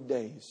of our big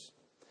days.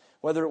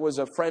 Whether it was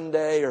a friend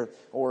day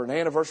or an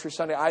anniversary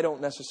Sunday, I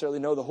don't necessarily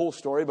know the whole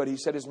story, but he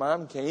said his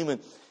mom came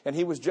and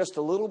he was just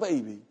a little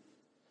baby.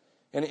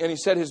 And he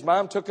said his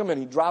mom took him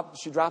and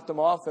she dropped him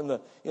off in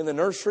the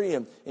nursery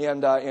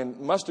and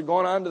must have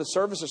gone on to the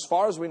service. As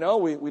far as we know,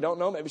 we don't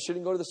know. Maybe she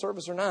didn't go to the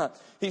service or not."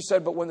 He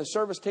said, "But when the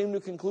service came to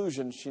a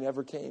conclusion, she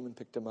never came and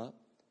picked him up."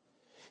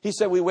 He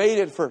said, "We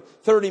waited for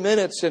 30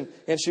 minutes and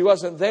she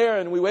wasn't there.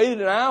 And we waited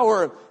an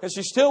hour and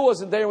she still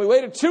wasn't there. And we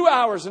waited 2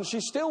 hours and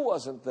she still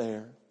wasn't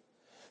there."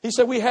 He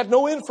said, "We had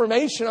no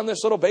information on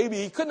this little baby.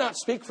 He could not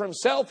speak for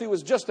himself. He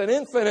was just an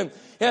infant.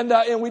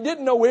 And we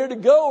didn't know where to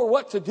go or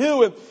what to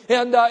do.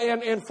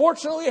 And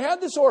fortunately, we had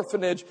this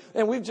orphanage.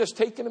 And we've just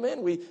taken him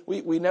in.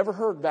 We never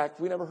heard back.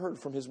 We never heard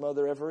from his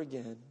mother ever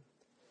again."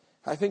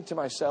 I think to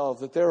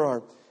myself that there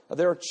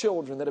are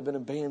children that have been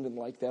abandoned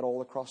like that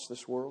all across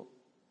this world.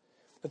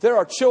 That there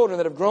are children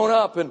that have grown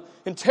up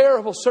in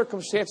terrible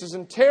circumstances,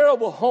 in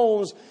terrible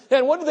homes.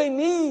 And what do they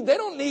need? They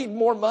don't need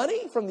more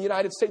money from the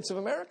United States of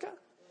America.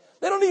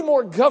 They don't need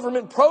more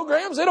government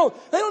programs. They don't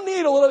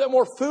need a little bit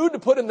more food to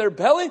put in their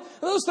belly. And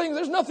those things,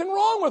 there's nothing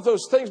wrong with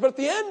those things. But at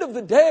the end of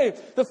the day,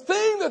 the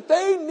thing that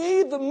they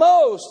need the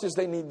most is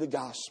they need the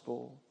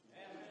gospel.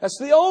 That's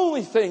the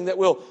only thing that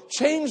will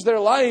change their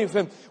life.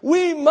 And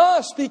we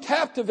must be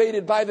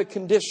captivated by the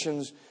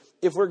conditions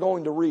if we're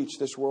going to reach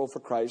this world for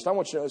Christ. I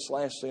want you to notice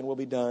lastly, and we'll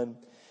be done.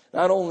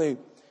 Not only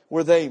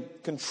were they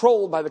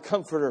controlled by the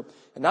Comforter,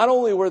 and not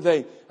only were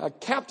they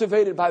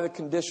captivated by the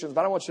conditions,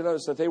 but I want you to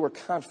notice that they were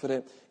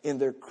confident in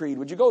their creed.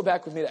 Would you go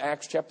back with me to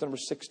Acts chapter number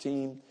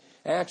 16?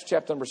 Acts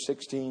chapter number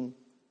 16.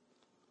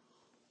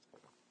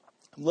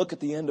 Look at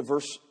the end of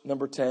verse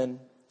number 10.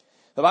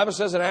 The Bible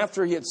says that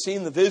after he had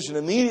seen the vision,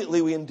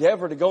 immediately we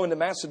endeavored to go into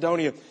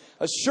Macedonia,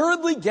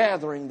 assuredly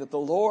gathering that the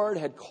Lord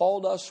had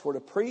called us for to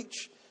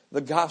preach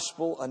the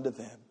gospel unto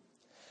them.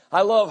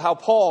 I love how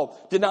Paul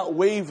did not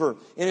waver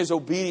in his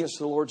obedience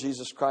to the Lord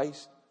Jesus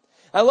Christ.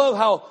 I love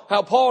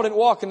how Paul didn't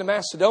walk into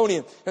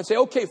Macedonia and say,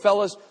 okay,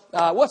 fellas,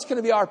 what's going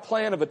to be our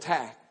plan of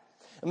attack?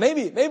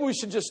 Maybe we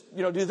should just,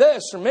 do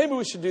this, or maybe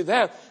we should do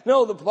that.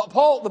 No, the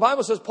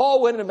Bible says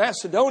Paul went into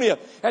Macedonia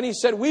and he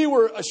said we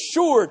were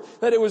assured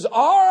that it was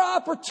our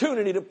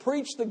opportunity to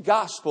preach the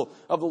gospel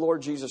of the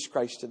Lord Jesus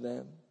Christ to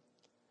them.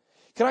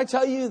 Can I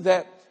tell you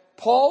that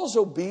Paul's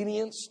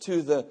obedience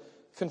to the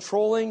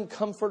controlling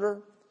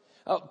Comforter,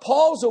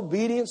 Paul's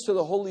obedience to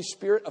the Holy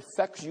Spirit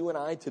affects you and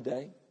I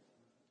today?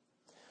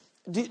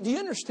 Do you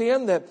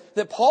understand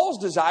that Paul's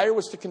desire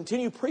was to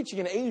continue preaching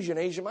in Asia and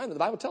Asia Minor? The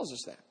Bible tells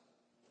us that.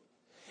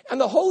 And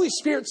the Holy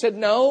Spirit said,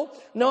 no,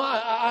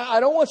 I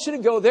don't want you to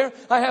go there.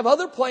 I have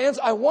other plans.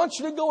 I want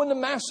you to go into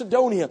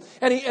Macedonia.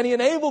 And he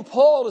enabled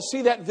Paul to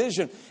see that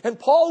vision. And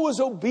Paul was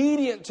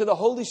obedient to the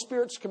Holy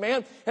Spirit's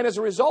command. And as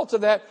a result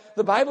of that,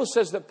 the Bible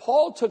says that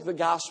Paul took the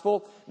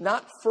gospel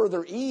not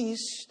further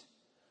east,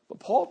 but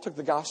Paul took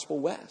the gospel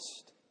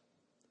west.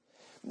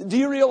 Do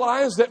you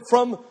realize that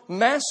from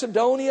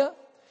Macedonia,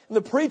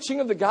 the preaching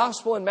of the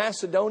gospel in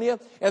Macedonia,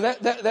 and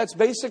that's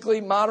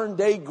basically modern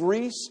day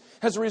Greece,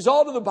 as a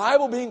result of the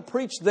Bible being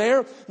preached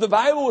there, the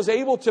Bible was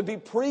able to be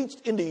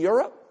preached into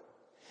Europe.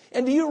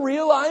 And do you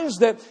realize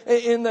that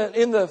in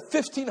the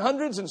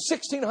 1500s and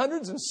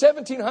 1600s and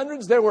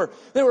 1700s,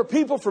 there were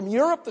people from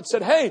Europe that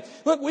said, hey,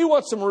 look, we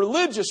want some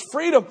religious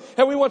freedom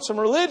and we want some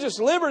religious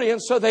liberty.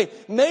 And so they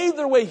made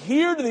their way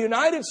here to the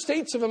United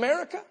States of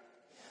America.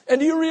 And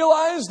do you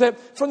realize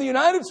that from the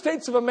United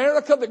States of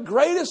America, the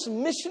greatest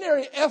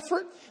missionary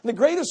effort, the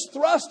greatest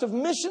thrust of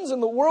missions in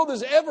the world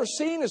has ever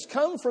seen has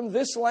come from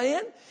this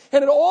land?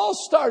 And it all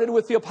started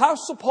with the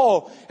Apostle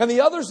Paul and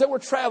the others that were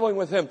traveling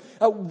with him,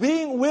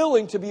 being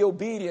willing to be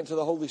obedient to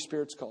the Holy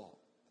Spirit's call.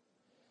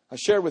 I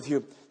shared with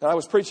you that I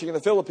was preaching in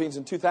the Philippines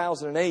in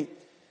 2008.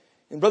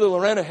 And Brother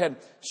Lorena had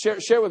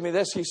shared with me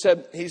this. He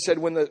said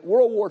when the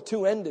World War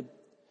II ended,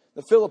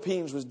 the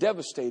Philippines was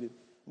devastated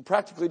and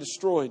practically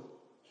destroyed.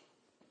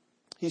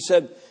 He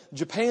said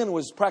Japan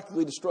was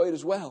practically destroyed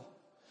as well.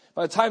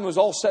 By the time it was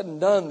all said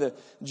and done, the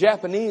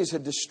Japanese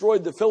had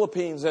destroyed the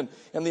Philippines, and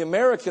the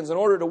Americans, in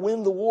order to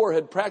win the war,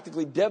 had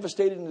practically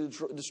devastated and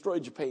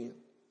destroyed Japan.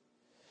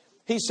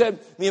 He said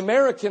the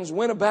Americans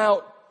went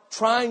about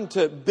trying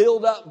to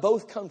build up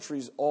both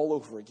countries all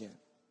over again.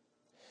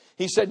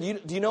 He said,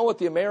 do you know what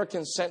the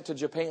Americans sent to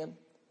Japan?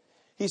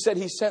 He said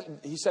they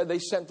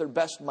sent their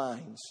best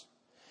minds.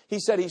 He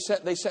said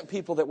they sent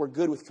people that were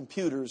good with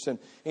computers and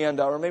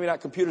or maybe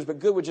not computers, but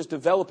good with just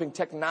developing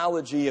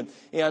technology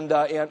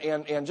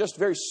and just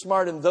very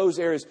smart in those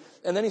areas.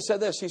 And then he said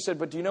this. He said,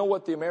 but do you know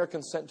what the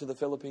Americans sent to the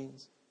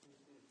Philippines?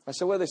 I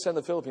said, what did they send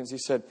to the Philippines? He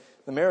said,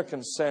 the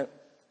Americans sent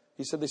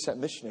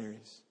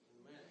missionaries.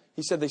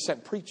 He said they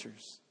sent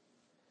preachers.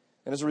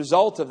 And as a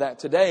result of that,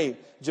 today,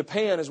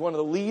 Japan is one of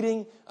the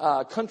leading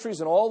countries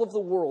in all of the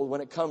world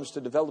when it comes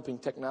to developing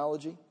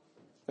technology.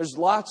 There's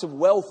lots of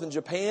wealth in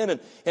Japan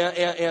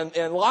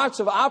and lots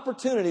of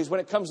opportunities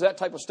when it comes to that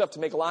type of stuff to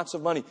make lots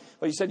of money.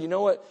 But he said, you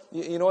know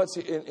what's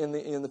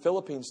in the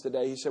Philippines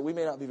today? He said, we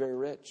may not be very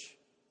rich.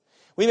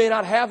 We may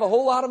not have a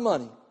whole lot of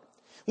money.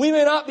 We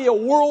may not be a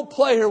world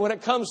player when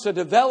it comes to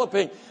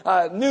developing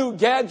new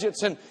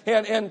gadgets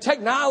and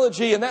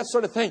technology and that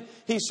sort of thing.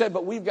 He said,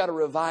 but we've got a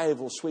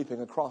revival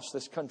sweeping across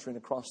this country and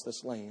across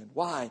this land.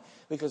 Why?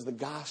 Because the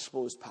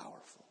gospel is powerful.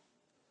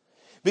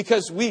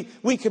 Because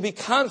we can be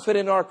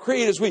confident in our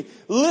creed as we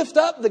lift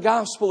up the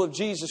gospel of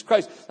Jesus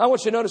Christ. I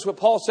want you to notice what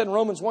Paul said in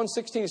Romans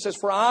 1:16. He says,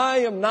 for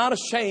I am not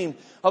ashamed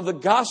of the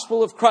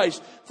gospel of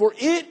Christ, for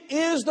it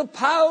is the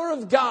power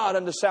of God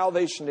unto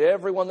salvation to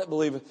everyone that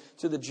believeth,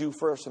 to the Jew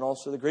first and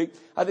also the Greek.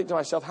 I think to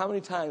myself, how many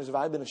times have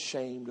I been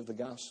ashamed of the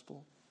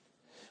gospel?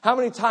 How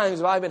many times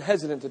have I been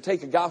hesitant to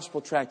take a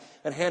gospel tract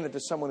and hand it to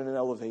someone in an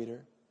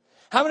elevator?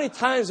 How many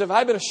times have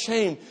I been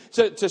ashamed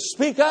to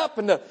speak up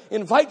and to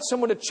invite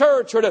someone to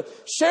church or to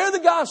share the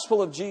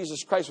gospel of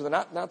Jesus Christ with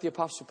them? Not the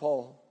Apostle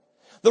Paul.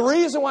 The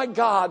reason why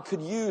God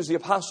could use the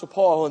Apostle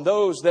Paul and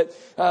those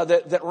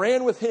that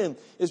ran with him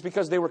is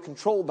because they were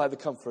controlled by the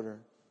Comforter.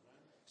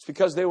 It's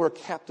because they were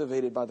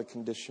captivated by the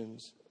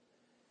conditions.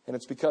 And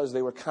it's because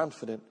they were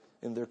confident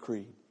in their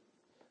creed.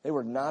 They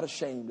were not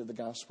ashamed of the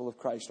gospel of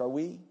Christ. Are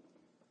we?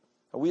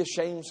 Are we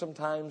ashamed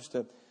sometimes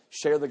to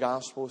share the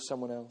gospel with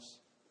someone else?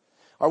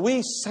 Are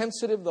we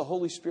sensitive to the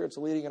Holy Spirit's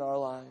leading in our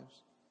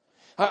lives?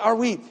 Are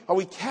we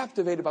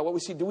captivated by what we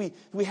see? Do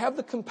we have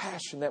the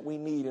compassion that we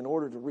need in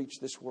order to reach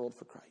this world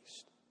for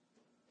Christ?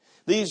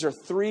 These are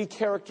three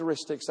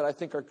characteristics that I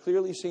think are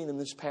clearly seen in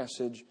this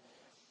passage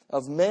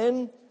of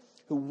men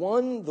who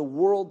won the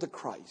world to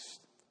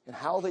Christ and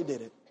how they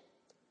did it.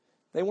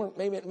 They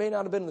may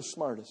not have been the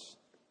smartest.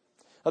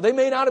 They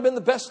may not have been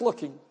the best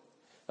looking.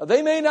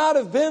 They may not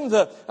have been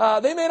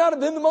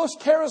the most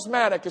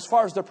charismatic as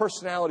far as their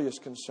personality is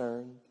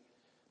concerned.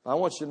 I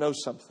want you to know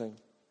something.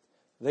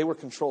 They were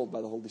controlled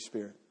by the Holy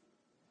Spirit.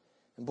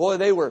 And boy,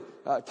 they were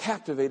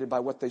captivated by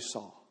what they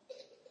saw.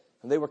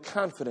 And they were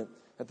confident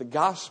that the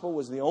gospel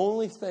was the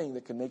only thing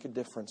that could make a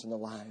difference in the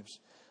lives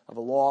of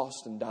a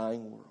lost and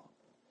dying world.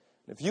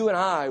 And if you and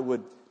I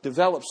would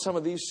develop some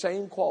of these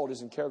same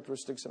qualities and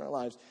characteristics in our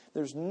lives,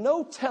 there's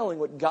no telling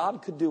what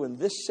God could do in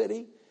this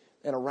city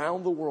and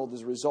around the world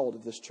as a result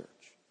of this church.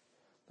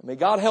 And may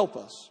God help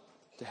us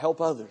to help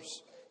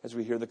others as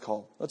we hear the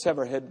call. Let's have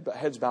our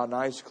heads bowed and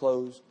eyes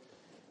closed.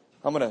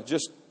 I'm going to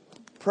just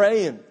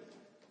pray and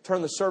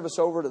turn the service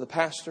over to the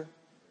pastor,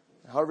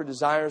 however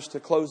desires to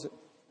close it.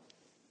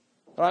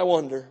 And I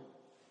wonder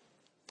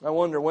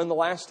when the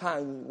last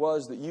time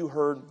was that you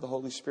heard the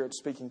Holy Spirit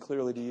speaking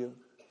clearly to you.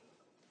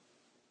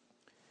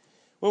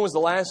 When was the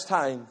last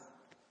time?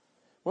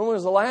 When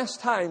was the last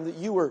time that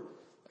you were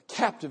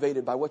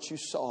captivated by what you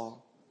saw,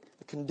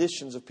 the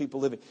conditions of people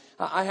living?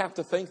 I have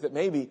to think that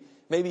maybe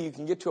you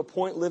can get to a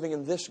point living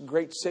in this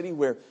great city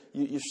where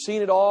you've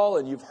seen it all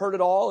and you've heard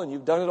it all and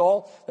you've done it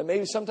all, that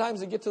maybe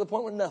sometimes you get to the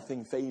point where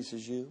nothing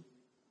fazes you.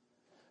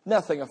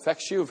 Nothing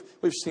affects you.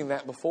 We've seen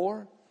that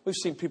before. We've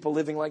seen people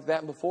living like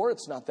that before.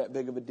 It's not that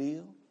big of a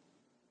deal.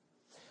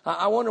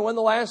 I wonder when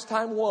the last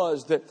time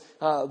was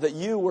that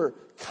you were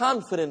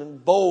confident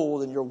and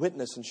bold in your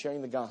witness and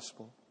sharing the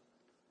gospel.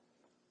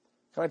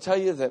 Can I tell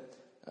you that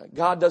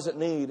God does not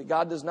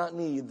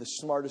need the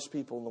smartest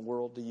people in the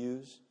world to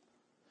use.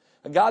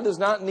 God does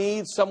not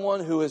need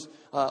someone who is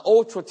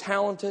ultra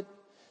talented,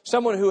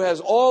 someone who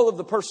has all of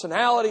the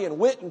personality and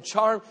wit and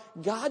charm.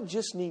 God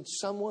just needs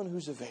someone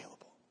who's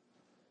available.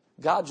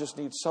 God just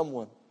needs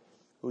someone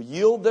who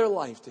yield their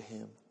life to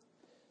Him.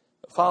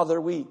 Father,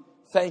 we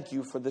thank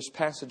you for this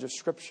passage of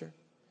Scripture.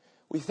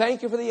 We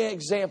thank you for the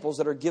examples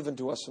that are given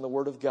to us in the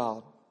Word of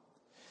God.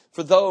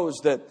 For those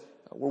that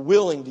were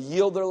willing to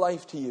yield their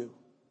life to you.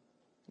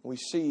 We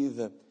see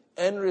the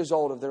end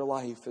result of their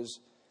life is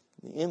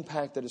the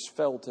impact that is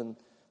felt in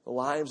the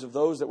lives of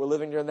those that were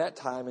living during that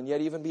time, and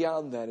yet even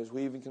beyond that, as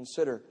we even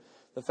consider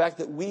the fact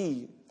that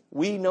we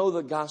know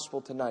the gospel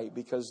tonight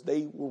because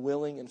they were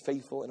willing and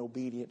faithful and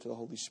obedient to the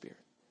Holy Spirit.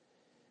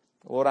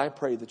 Lord, I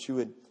pray that you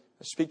would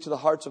speak to the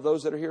hearts of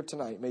those that are here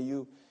tonight. May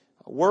you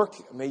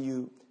work, may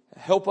you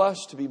help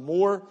us to be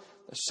more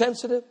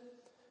sensitive,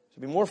 to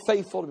be more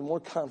faithful, to be more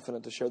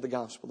confident to share the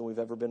gospel than we've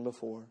ever been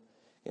before.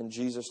 In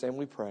Jesus' name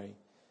we pray.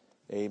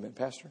 Amen.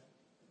 Pastor?